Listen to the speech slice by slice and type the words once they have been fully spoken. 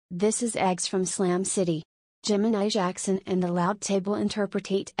This is Eggs from Slam City. Gemini Jackson and the Loud Table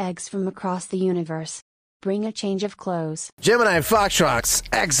interpretate eggs from across the universe. Bring a change of clothes. Gemini Foxtrot's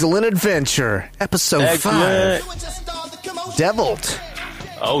Excellent Adventure, Episode 5. Deviled.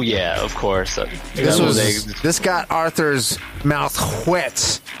 Oh, yeah, of course. This got Arthur's mouth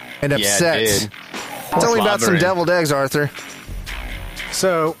wet and upset. Yeah, it did. Tell me about some deviled eggs, Arthur.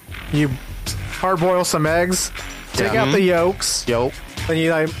 So, you hard boil some eggs, take out the yolks, then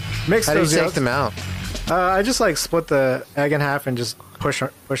you mix How do you those take yolks. them out? I just split the egg in half and just push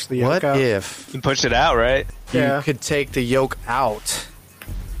the yolk What out. if You pushed it out, right? Yeah. you could take the yolk out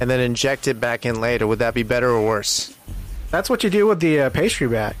and then inject it back in later? Would that be better or worse? That's what you do with the pastry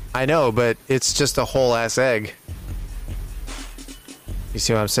bag. I know, but it's just a whole ass egg. You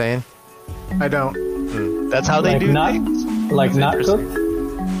see what I'm saying? I don't. That's how they do not, things? like That's not interesting. cooked.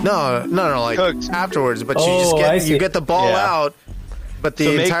 No, like Cooked. afterwards. But you Oh, just I get see. you get the ball Yeah. out, but the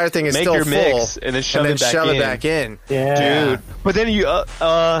So entire thing is make still your full, mix and then shove it back in. Yeah. Dude. But then you,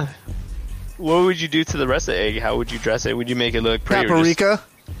 what would you do to the rest of the egg? How would you dress it? Would you make it look pretty? or just- Paprika.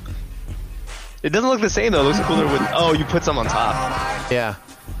 It doesn't look the same though. It looks cooler with. You put some on top. Yeah,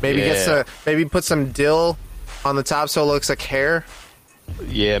 maybe maybe put some dill on the top so it looks like hair,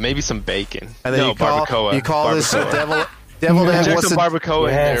 Yeah, maybe some bacon. and then barbacoa. you call this a Barbacoa. deviled egg. Inject What's some the, barbacoa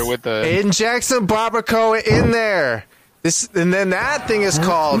in Yes. there with the. inject some barbacoa in there. And then that thing is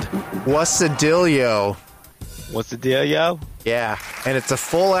called wassadillo. What's the deal, yo? Yeah, and it's a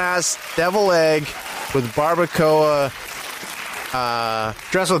full ass devil egg with barbacoa,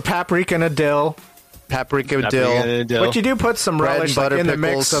 Dressed with paprika and a dill. paprika dill. But you do put some Bread and relish butter in the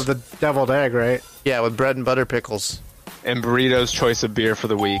pickles. mix of the deviled egg, right? Yeah, with bread and butter pickles. And burritos' choice of beer for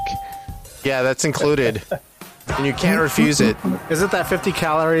the week. Yeah, that's included, and you can't refuse it. Is it that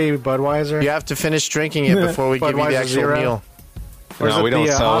 50-calorie Budweiser? You have to finish drinking it before we give you the Budweiser actual Zero. meal. Or is No, it we don't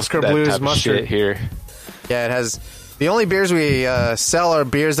the sell Oscar that Blues type of mustard? shit here. Yeah, it has. The only beers we sell are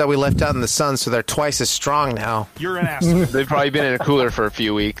beers that we left out in the sun, so they're twice as strong now. You're an asshole. They've probably been in a cooler for a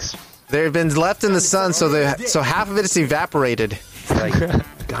few weeks. They've been left in the sun, so half of it is evaporated. Like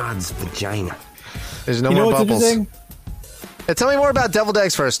God's vagina. There's no You know more what's bubbles. interesting? Tell me more about deviled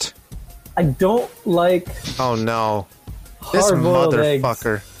eggs first. I don't like Oh no, this hard-boiled eggs.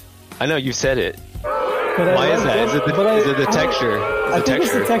 motherfucker. I know you said it. But I Why is like that? it, Is it the, but is it the texture? I think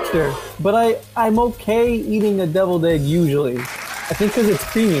it's the texture. But I'm okay eating a deviled egg usually. I think because it's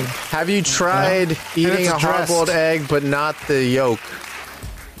creamy. Have you tried eating it's a hard-boiled dressed. egg but not the yolk?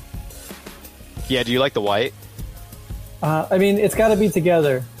 Yeah, do you like the white? I mean, it's got to be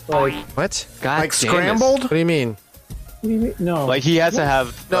together. Like, What? God Like damn it. scrambled? What do you mean? what do you mean? No. Like he has to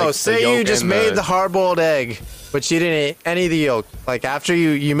have. No, like, the say yolk you just and made the hard-boiled egg, but you didn't eat any of the yolk. Like after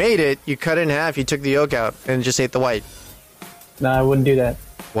you made it, you cut it in half, you took the yolk out, and just ate the white. No, I wouldn't do that.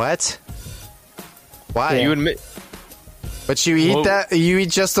 What? Why? You admit. But you eat Whoa. you eat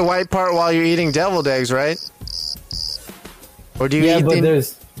just the white part while you're eating deviled eggs, right? Or do you Yeah,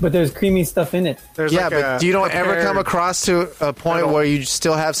 eat but there's creamy stuff in it. There's Yeah, like but a you don't ever prepared- come across to a point Middle. where you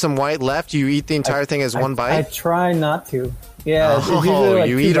still have some white left? You eat the entire thing as one I bite? try not to. Yeah, it's usually Oh, like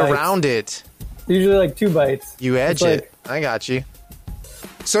you 2 eat bites. around it. Usually like 2 bites. You edge It's it. I got you.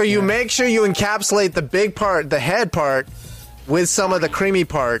 So you make sure you encapsulate the big part, the head part, with some of the creamy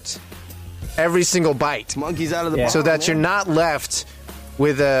part every single bite, Monkeys out of the Yeah. barn. so that you're not left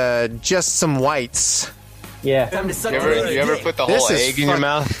with just some whites, Yeah. You ever put the This whole is egg in your fuck-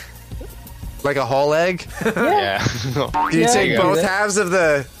 mouth? like a whole egg. Yeah. Do you Yeah, take I do both that. halves of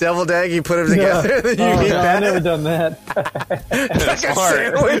the deviled egg, you put them together, then you Oh, eat no, I've that? never done that. Like a smart.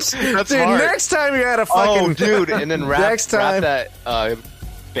 sandwich. That's Dude, smart. next time you had a fucking Oh, dude, and then wrap Next time- that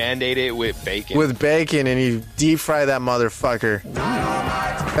Band-Aid it with bacon. with bacon and you deep fry that motherfucker.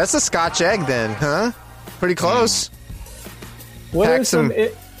 That's a Scotch egg then, huh? Pretty close. What Pack are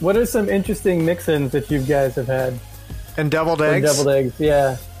what are some interesting mix-ins that you guys have had and deviled for eggs. deviled eggs?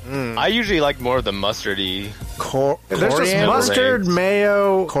 Yeah. I usually like more of the mustardy. There's just Coriander? mustard,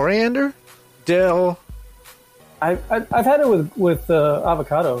 mayo, Coriander? dill. I've had it with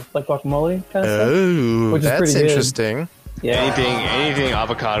avocado, like guacamole kind of stuff. Oh, Which is that's pretty good. interesting. Yeah. Anything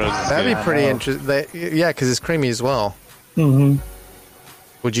avocados. Is That'd be good. pretty interesting. Yeah, because it's creamy as well. Mm-hmm.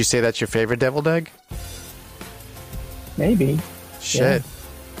 Would you say that's your favorite deviled egg? Maybe. Shit.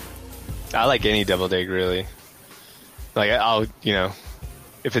 I like any deviled egg really. Like I'll,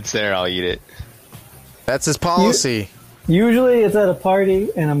 if it's there, I'll eat it. That's his policy. Usually it's at a party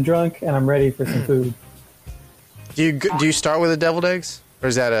and I'm drunk and I'm ready for some food. Do you start with the deviled eggs? Or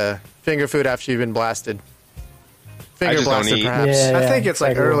is that a finger food after you've been blasted? Finger just don't blasted, eat. perhaps. Yeah. I think it's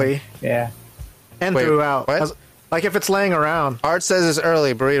like Like early Yeah. and Wait, throughout. what? Like if it's laying around. Art says it's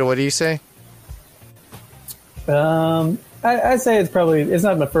early. Burrito, what do you say? I say it's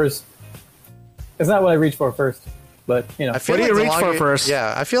not my first. It's not what I reach for first, but you know. I feel What do you the reach for longer- first?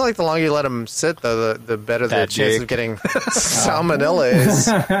 Yeah, I feel like the longer you let them sit, though, the better the That chance dick. of getting salmonella is.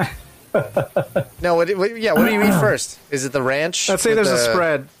 No, what do you eat first? Is it the ranch? Let's say with there's a the-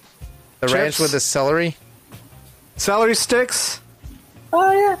 spread. The ranch Chips? with the celery? Celery sticks.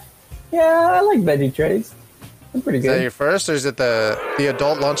 Oh yeah, I like veggie trays. They're pretty Is that good. your first, or is it the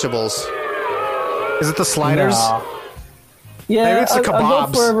adult Lunchables? Is it the sliders? No. Yeah, Maybe it's the I'll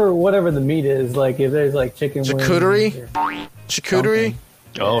kebabs. go for whatever the meat is. Like if there's like chicken wings Charcuterie? or Charcuterie?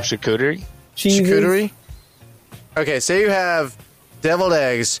 Oh, charcuterie. cheeses. Charcuterie? Okay, so you have deviled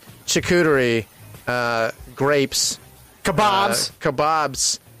eggs, charcuterie, grapes, Kebabs.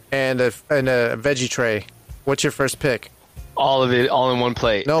 kebabs, and a veggie tray. What's your first pick? All of it, all in one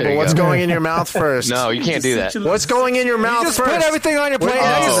plate. No, There but you what's go. going in your mouth first? No, you can't do that. What's going in your mouth You just first? put everything on your plate. What-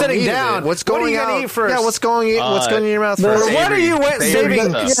 Now oh, you're sitting eat it. down. What's What are going you gonna out? eat first? Yeah, what's going in your mouth the- first? What are you Savory saving?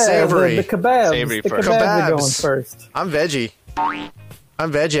 stuff. Yeah, Savory. the kebabs. Savory the first. kebabs are going Kebabs. first. I'm veggie.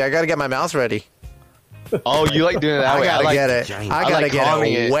 I got to get my mouth ready. Oh, you like doing it that I way? got to like, get it. vagina. I I got to like get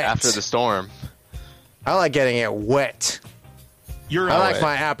calming it it wet. after the storm. I like getting it wet. I like wet.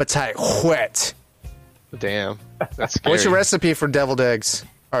 my appetite wet. Damn, that's scary. What's your recipe for deviled eggs,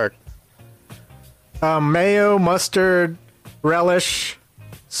 Art? Mayo, mustard, relish,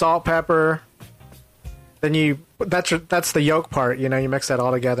 salt, pepper. Then that's the yolk part. You know, you mix that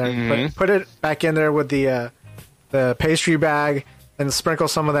all together. Mm-hmm. Put it back in there with the pastry bag, and sprinkle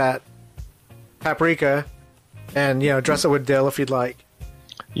some of that paprika, and dress it with dill if you'd like.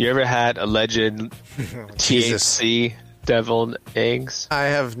 You ever had alleged Jesus. THC deviled eggs? I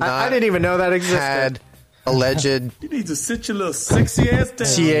have not I didn't even know that existed. had alleged You need to sit your little sexy ass down.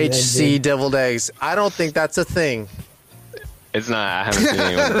 THC deviled eggs. I don't think that's a thing. It's not. I haven't seen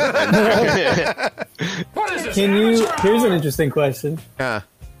anyone. Can you? Here's an interesting question. Yeah.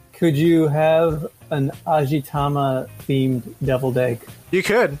 Could you have an Ajitama themed deviled egg? You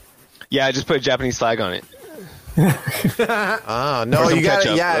could. Yeah, I just put a Japanese flag on it. Oh no, Or some you got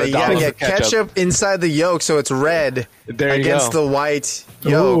ketchup. you got to get Ketchup. ketchup inside the yolk so it's red There you against go. the white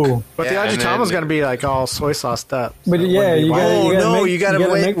yolk. Ooh. But Yeah, the and Ajitama's then- going to be like all soy sauced up. But So it yeah, wouldn't be you wild. gotta, Oh, you gotta no, make, you gotta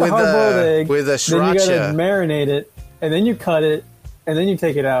gotta wait make the with hard-boiled the- egg, with the then you gotta sriracha. marinate it, and then you cut it, and then you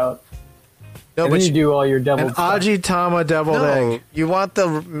take it out, No, and but then you do all your An deviled stuff. Ajitama deviled no, egg. you want the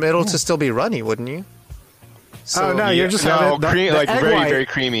middle to still be runny, wouldn't you? Oh, no, you're just having the like egg very, white. very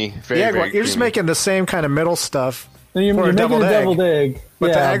creamy. Very, The egg very white. You're just creamy. making the same kind of middle stuff. Then you're for a making deviled a egg. deviled egg, But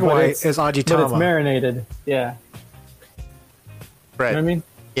the yeah, egg white it's- is but it's Ajitama. marinated. Yeah, Right. you know what I mean?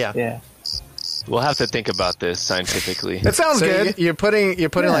 Yeah. Yeah. We'll have to think about this scientifically. It sounds So good. you're putting Yeah.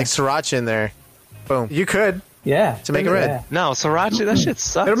 like sriracha in there. Boom. You could. Yeah. To make it red. Yeah. No, sriracha, that shit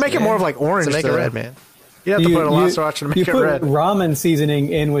sucks. It'll make it man. more of like orange. To make it though. red, man. You have to put a lot of sriracha to you make it put red. ramen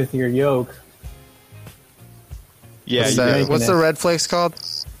seasoning in with your yolk. Yeah, What's, you that- do. making what's it. the red flakes called?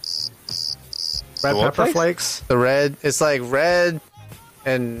 Red what pepper flakes? flakes. The red. It's like red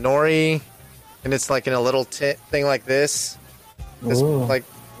and nori, and it's like in a little thing like this. This Ooh. like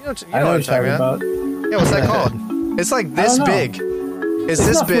you know I know what you're talking about. Yeah, what's that called? It's like this don't know. big. It's It's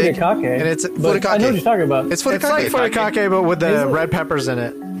this not big, furikake, and it's but I know what you're furikake. talking about. It's It's like furikake. furikake, but with Is the it? red peppers in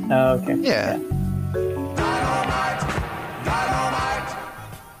it. Oh, okay. Yeah.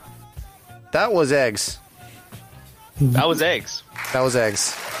 That was eggs. That was eggs. That was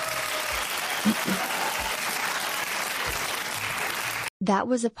eggs. That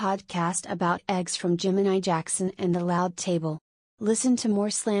was a podcast about eggs from Gemini Jackson and the Loud Table. Listen to more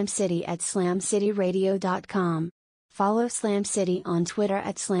Slam City at slamcityradio.com. Follow Slam City on Twitter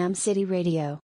at Slam City Radio.